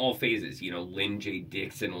in all phases. Lynn J.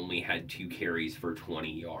 Dixon only had 2 carries for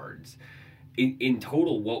 20 yards. In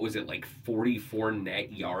total, what was it, like 44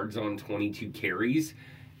 net yards on 22 carries?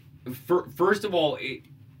 First of all,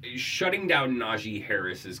 shutting down Najee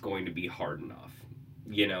Harris is going to be hard enough,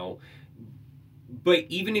 But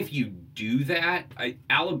even if you do that,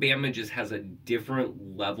 Alabama just has a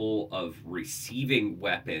different level of receiving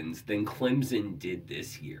weapons than Clemson did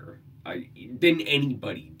this year. Than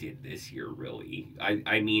anybody did this year, really.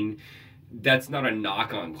 I mean, that's not a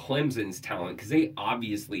knock on Clemson's talent, because they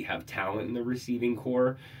obviously have talent in the receiving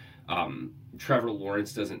core. Trevor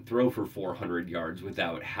Lawrence doesn't throw for 400 yards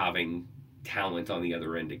without having talent on the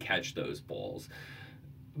other end to catch those balls.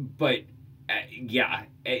 But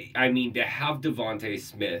I mean, to have Devontae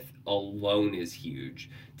Smith alone is huge.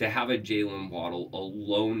 To have a Jalen Waddle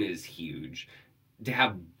alone is huge. To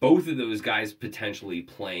have both of those guys potentially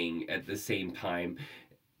playing at the same time,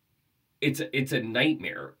 it's a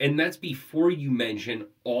nightmare. And that's before you mention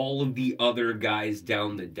all of the other guys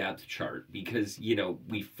down the depth chart, because,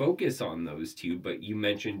 we focus on those two, but you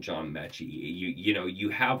mentioned John Mechie. You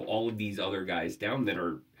have all of these other guys down that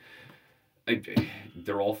are,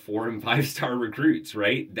 they're all 4- and 5-star recruits,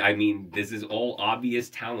 right? I mean, this is all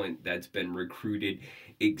obvious talent that's been recruited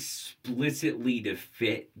explicitly to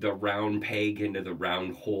fit the round peg into the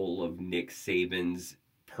round hole of Nick Saban's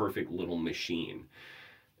perfect little machine.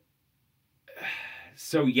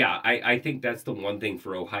 So, I think that's the one thing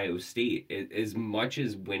for Ohio State. As much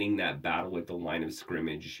as winning that battle at the line of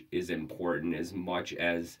scrimmage is important, as much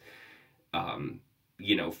as,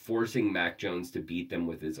 forcing Mac Jones to beat them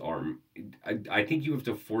with his arm, I think you have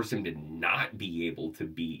to force him to not be able to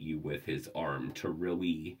beat you with his arm to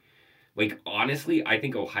really... honestly, I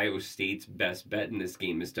think Ohio State's best bet in this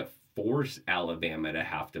game is to force Alabama to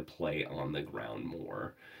have to play on the ground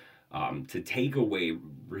more, to take away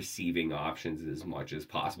receiving options as much as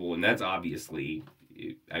possible. And that's obviously,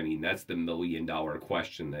 that's the $1 million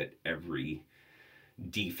question that every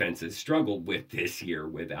defense has struggled with this year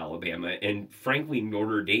with Alabama. And frankly,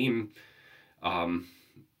 Notre Dame,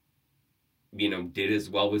 did as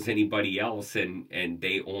well as anybody else, and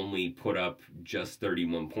they only put up just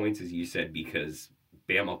 31 points, as you said, because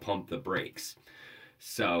Bama pumped the brakes.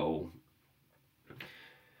 So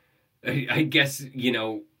I guess,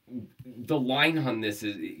 the line on this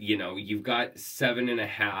is, you've got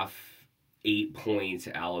 7.5, 8 points,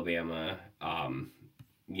 Alabama,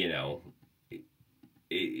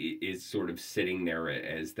 is sort of sitting there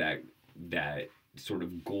as that sort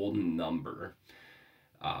of golden number.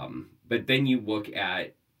 But then you look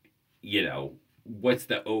at, what's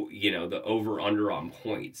the over under on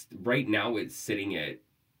points. Right now it's sitting at,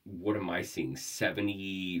 what am I seeing?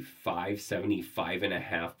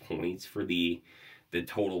 75.5 points for the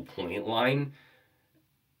total point line.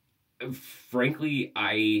 Frankly,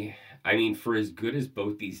 I mean, for as good as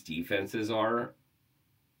both these defenses are,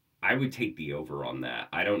 I would take the over on that.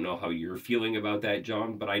 I don't know how you're feeling about that,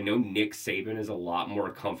 John, but I know Nick Saban is a lot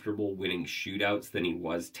more comfortable winning shootouts than he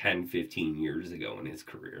was 10, 15 years ago in his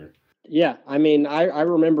career. Yeah, I mean, I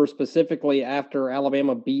remember specifically after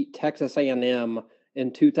Alabama beat Texas A&M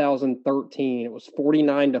in 2013. It was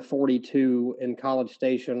 49-42 in College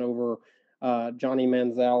Station over Johnny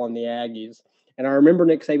Manziel and the Aggies. And I remember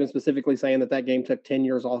Nick Saban specifically saying that game took 10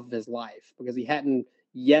 years off of his life because he hadn't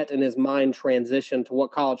yet in his mind transition to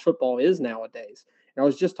what college football is nowadays. And I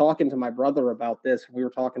was just talking to my brother about this. We were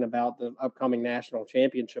talking about the upcoming national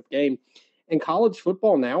championship game. In college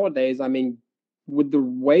football nowadays, I mean, with the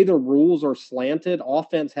way the rules are slanted,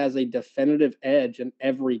 offense has a definitive edge in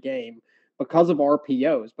every game because of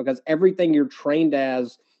RPOs, because everything you're trained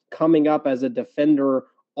as coming up as a defender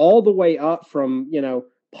all the way up from,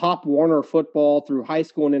 Pop Warner football through high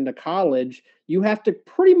school and into college, you have to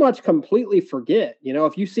pretty much completely forget.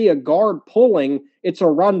 If you see a guard pulling, it's a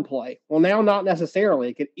run play. Well, now not necessarily.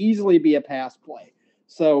 It could easily be a pass play.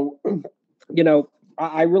 So,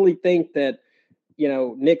 I really think that,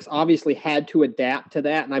 Nick's obviously had to adapt to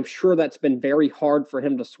that. And I'm sure that's been very hard for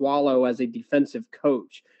him to swallow as a defensive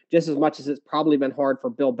coach, just as much as it's probably been hard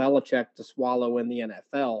for Bill Belichick to swallow in the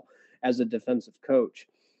NFL as a defensive coach.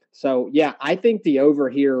 So, yeah, I think the over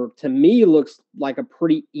here to me looks like a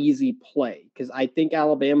pretty easy play because I think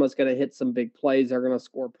Alabama's going to hit some big plays. They're going to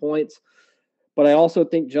score points. But I also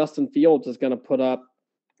think Justin Fields is going to put up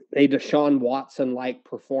a Deshaun Watson-like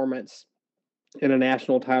performance in a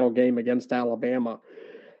national title game against Alabama.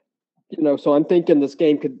 So I'm thinking this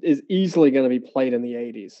game is easily going to be played in the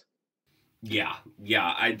 80s. Yeah.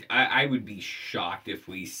 I would be shocked if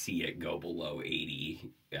we see it go below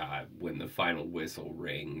 80 when the final whistle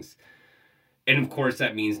rings. And of course,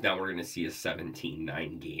 that means now we're going to see a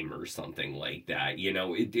 17-9 game or something like that.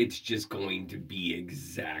 It's just going to be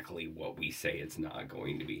exactly what we say it's not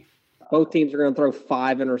going to be. Both teams are going to throw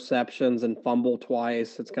 5 interceptions and fumble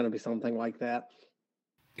twice. It's going to be something like that.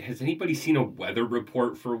 Has anybody seen a weather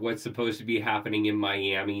report for what's supposed to be happening in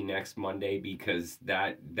Miami next Monday? Because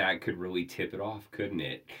that could really tip it off, couldn't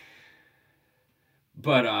it?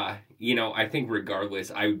 But, I think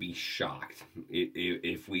regardless, I would be shocked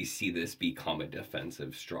if we see this become a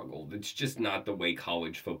defensive struggle. It's just not the way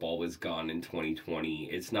college football has gone in 2020.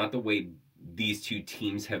 It's not the way these two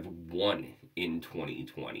teams have won in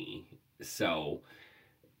 2020. So,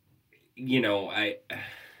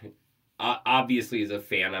 obviously, as a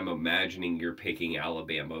fan, I'm imagining you're picking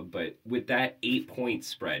Alabama, but with that 8-point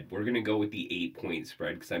spread, we're going to go with the 8-point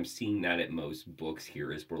spread because I'm seeing that at most books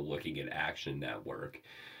here as we're looking at Action Network.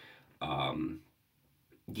 Do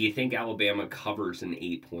you think Alabama covers an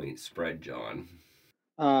 8-point spread, John?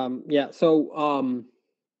 Yeah. So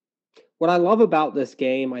what I love about this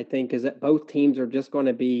game, I think, is that both teams are just going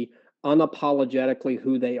to be unapologetically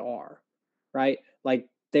who they are, right? Like,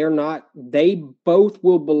 they both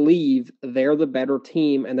will believe they're the better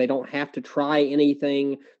team and they don't have to try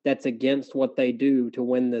anything that's against what they do to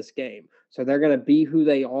win this game. So they're going to be who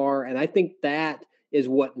they are. And I think that is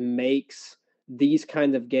what makes these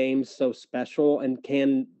kinds of games so special and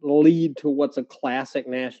can lead to what's a classic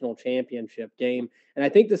national championship game. And I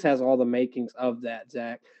think this has all the makings of that,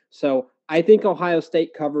 Zach. So I think Ohio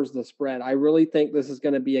State covers the spread. I really think this is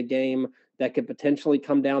going to be a game that could potentially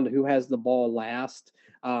come down to who has the ball last.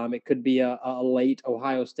 It could be a late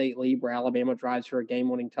Ohio State lead where Alabama drives for a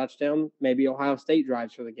game-winning touchdown. Maybe Ohio State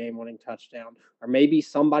drives for the game-winning touchdown. Or maybe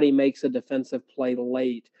somebody makes a defensive play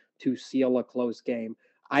late to seal a close game.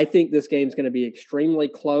 I think this game is going to be extremely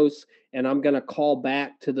close, and I'm going to call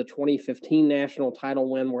back to the 2015 national title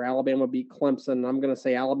win where Alabama beat Clemson. And I'm going to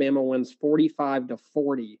say Alabama wins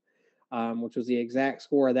 45-40, which was the exact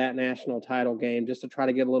score of that national title game, just to try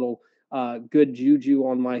to get a little good juju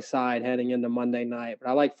on my side heading into Monday night. But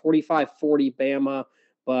I like 45-40 Bama.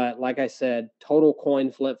 But like I said, total coin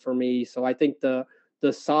flip for me. So I think the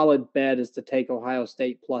solid bet is to take Ohio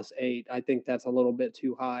State +8. I think that's a little bit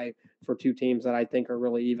too high for two teams that I think are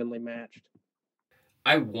really evenly matched.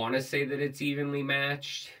 I want to say that it's evenly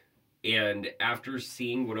matched. And after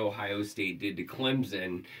seeing what Ohio State did to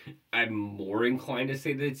Clemson, I'm more inclined to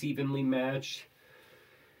say that it's evenly matched.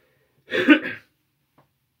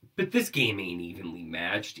 But this game ain't evenly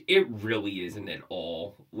matched. It really isn't at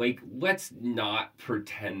all. Like, let's not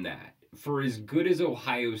pretend that. For as good as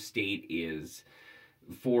Ohio State is,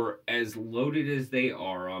 for as loaded as they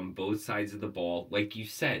are on both sides of the ball, like you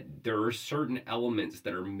said, there are certain elements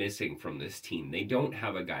that are missing from this team. They don't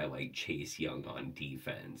have a guy like Chase Young on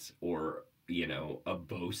defense or, a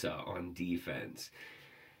Bosa on defense.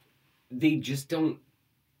 They just don't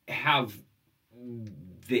have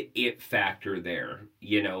the it factor there.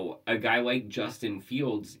 A guy like Justin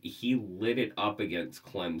Fields, he lit it up against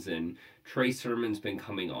Clemson. Trey Sermon's been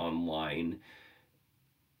coming online.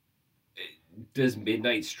 Does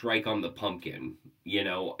midnight strike on the pumpkin?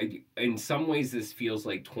 In some ways this feels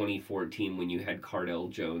like 2014 when you had Cardell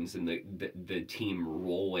Jones and the team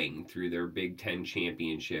rolling through their Big Ten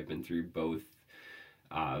championship and through both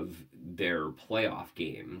of their playoff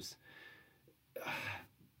games.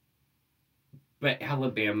 But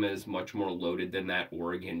Alabama is much more loaded than that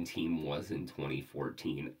Oregon team was in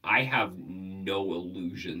 2014. I have no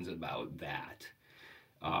illusions about that.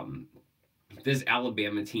 This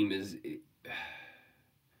Alabama team is...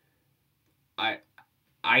 I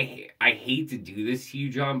hate to do this to you,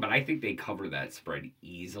 John, but I think they cover that spread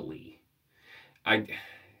easily.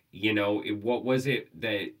 What was it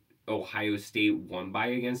that Ohio State won by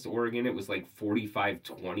against Oregon? It was like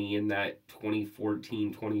 45-20 in that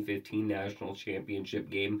 2014-2015 national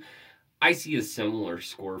championship game. I see a similar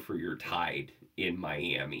score for your Tide in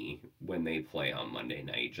Miami when they play on Monday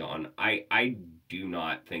night, John. I do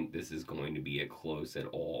not think this is going to be a close at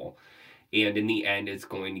all. And in the end, it's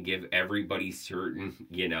going to give everybody certain,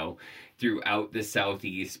 throughout the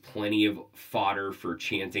Southeast, plenty of fodder for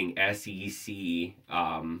chanting SEC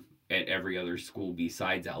at every other school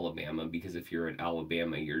besides Alabama, because if you're at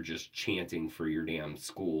Alabama, you're just chanting for your damn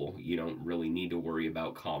school. You don't really need to worry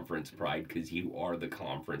about conference pride because you are the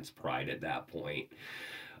conference pride at that point.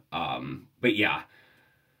 But yeah,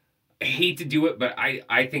 I hate to do it, but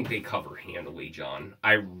I think they cover handily, John.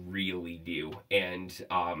 I really do. And,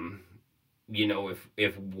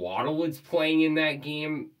 if Waddle is playing in that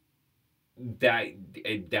game,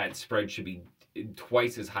 that spread should be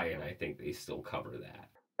twice as high, and I think they still cover that.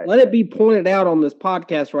 Let it be pointed out on this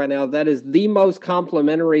podcast right now, that is the most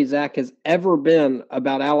complimentary Zach has ever been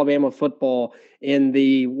about Alabama football in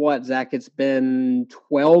the, Zach, it's been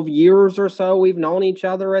 12 years or so we've known each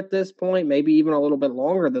other at this point, maybe even a little bit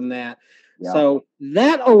longer than that. Yeah. So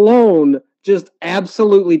that alone just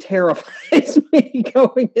absolutely terrifies me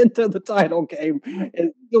going into the title game.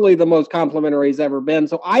 It's really the most complimentary he's ever been.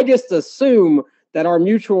 So I just assume that our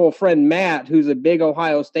mutual friend Matt, who's a big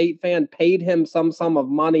Ohio State fan, paid him some sum of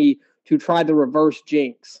money to try the reverse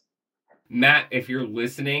jinx. Matt, if you're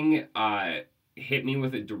listening, hit me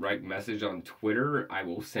with a direct message on Twitter. I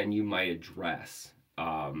will send you my address.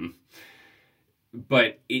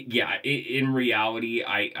 But in reality,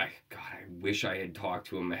 I wish I had talked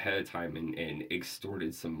to him ahead of time and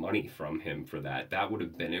extorted some money from him for that. That would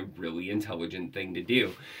have been a really intelligent thing to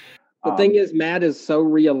do. The thing is, Matt is so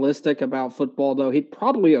realistic about football, though. He'd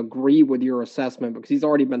probably agree with your assessment because he's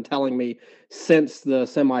already been telling me since the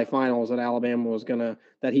semifinals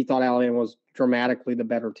that he thought Alabama was dramatically the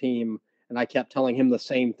better team. And I kept telling him the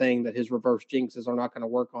same thing, that his reverse jinxes are not going to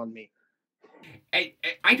work on me. I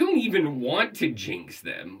don't even want to jinx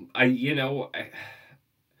them.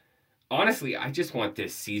 Honestly, I just want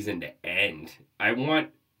this season to end. I want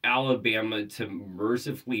Alabama to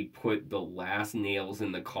mercifully put the last nails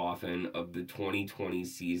in the coffin of the 2020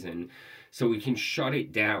 season so we can shut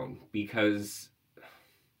it down, because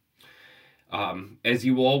as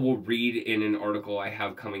you all will read in an article I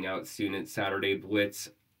have coming out soon at Saturday Blitz,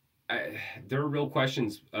 there are real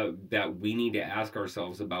questions that we need to ask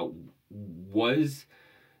ourselves about. Was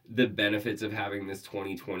the benefits of having this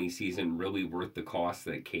 2020 season really worth the cost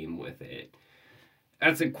that came with it?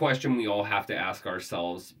 That's a question we all have to ask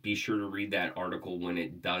ourselves. Be sure to read that article when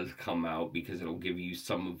it does come out, because it'll give you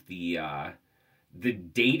some of the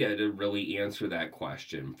data to really answer that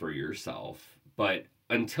question for yourself. But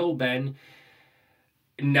until then,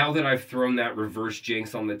 now that I've thrown that reverse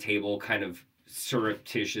jinx on the table kind of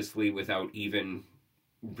surreptitiously without even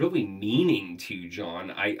really meaning to,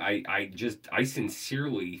 John, I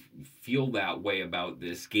sincerely feel that way about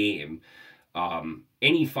this game.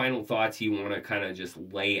 Any final thoughts you want to kind of just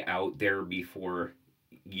lay out there before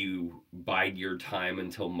you bide your time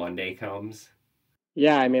until Monday comes?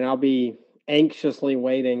 Yeah, I mean, I'll be anxiously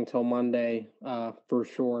waiting till Monday for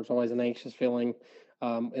sure. It's always an anxious feeling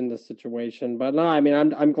in this situation. But no, I mean,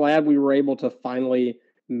 I'm glad we were able to finally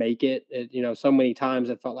make it. So many times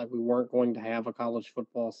it felt like we weren't going to have a college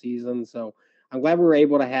football season. So I'm glad we were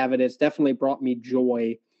able to have it. It's definitely brought me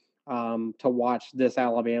joy to watch this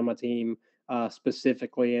Alabama team.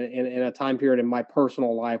 Specifically in a time period in my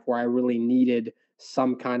personal life where I really needed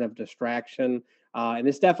some kind of distraction. And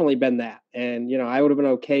it's definitely been that. And, I would have been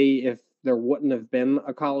okay if there wouldn't have been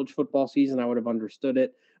a college football season. I would have understood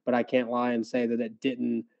it, but I can't lie and say that it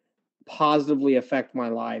didn't positively affect my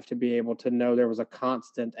life to be able to know there was a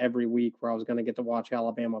constant every week where I was going to get to watch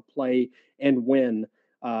Alabama play and win.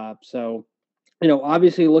 So,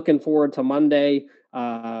 obviously looking forward to Monday.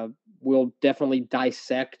 We'll definitely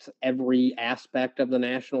dissect every aspect of the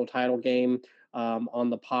national title game on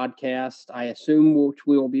the podcast. I assume which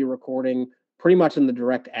we will be recording pretty much in the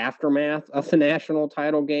direct aftermath of the national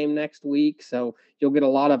title game next week. So you'll get a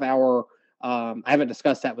lot of our I haven't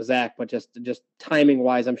discussed that with Zach, but just timing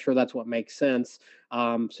wise, I'm sure that's what makes sense.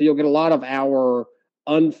 So you'll get a lot of our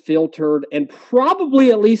unfiltered and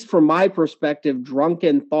probably, at least from my perspective,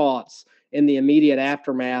 drunken thoughts in the immediate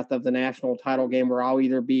aftermath of the national title game, where I'll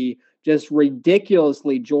either be just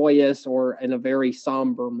ridiculously joyous or in a very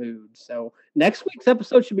somber mood. So next week's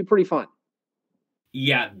episode should be pretty fun.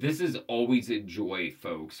 Yeah, this is always a joy,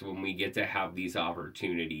 folks, when we get to have these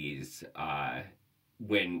opportunities,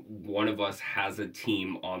 when one of us has a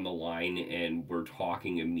team on the line and we're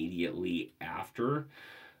talking immediately after.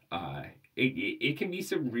 It can be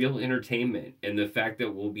some real entertainment. And the fact that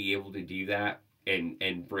we'll be able to do that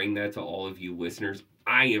and bring that to all of you listeners,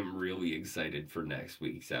 I am really excited for next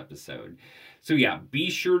week's episode. So yeah, be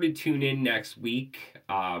sure to tune in next week.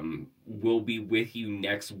 We'll be with you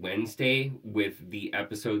next Wednesday with the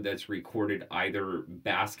episode that's recorded either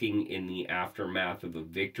basking in the aftermath of a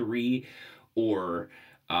victory, or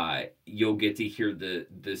you'll get to hear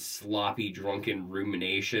the sloppy, drunken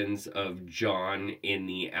ruminations of John in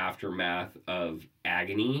the aftermath of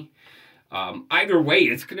agony. Either way,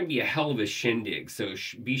 it's going to be a hell of a shindig, so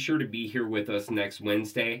be sure to be here with us next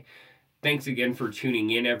Wednesday. Thanks again for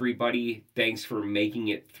tuning in, everybody. Thanks for making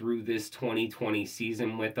it through this 2020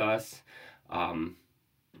 season with us.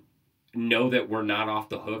 Know that we're not off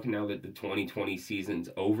the hook now that the 2020 season's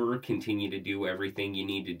over. Continue to do everything you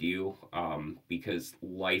need to do, because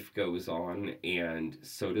life goes on, and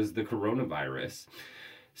so does the coronavirus.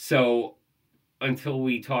 So until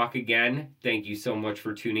we talk again, thank you so much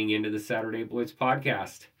for tuning into the Saturday Blitz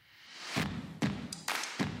podcast.